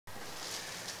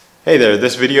Hey there,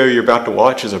 this video you're about to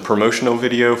watch is a promotional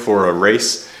video for a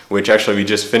race which actually we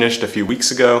just finished a few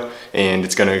weeks ago, and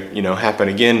it's gonna happen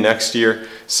again next year.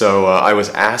 So I was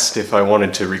asked if I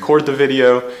wanted to record the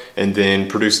video and then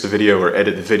produce the video or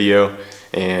edit the video,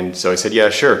 and so I said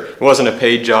yeah, sure. It wasn't a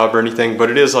paid job or anything,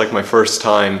 but it is like my first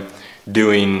time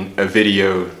doing a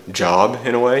video job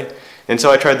in a way. And so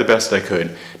I tried the best I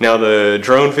could. Now the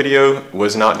drone video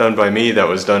was not done by me, that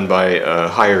was done by a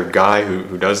hired guy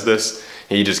who does this.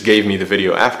 He just gave me the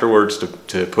video afterwards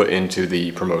to put into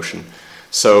the promotion.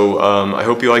 So I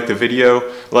hope you like the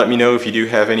video. Let me know if you do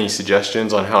have any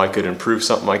suggestions on how I could improve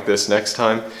something like this next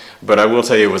time. But I will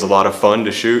tell you it was a lot of fun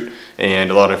to shoot and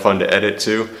a lot of fun to edit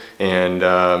too. And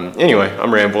anyway,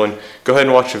 I'm rambling. Go ahead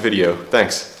and watch the video.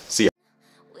 Thanks. See ya.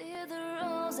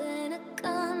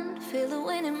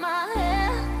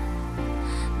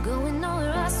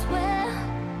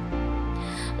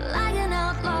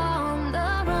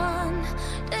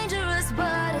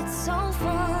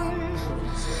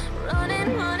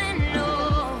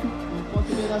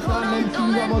 Même si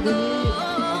vous abandonnez,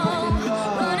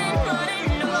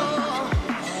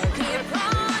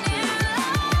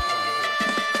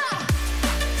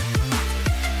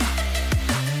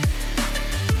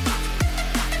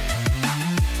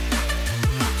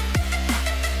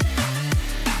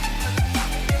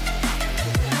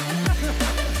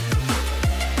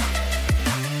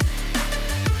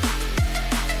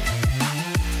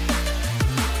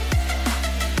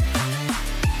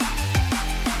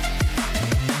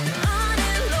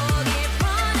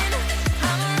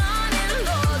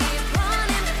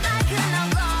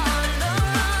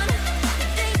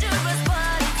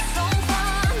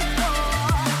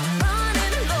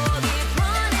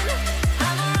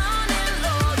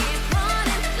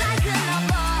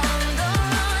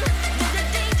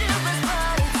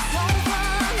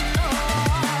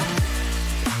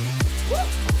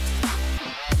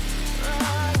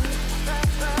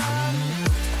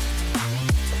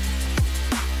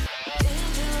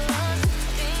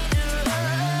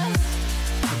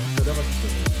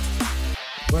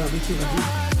 Voilà, monsieur,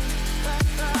 vas-y.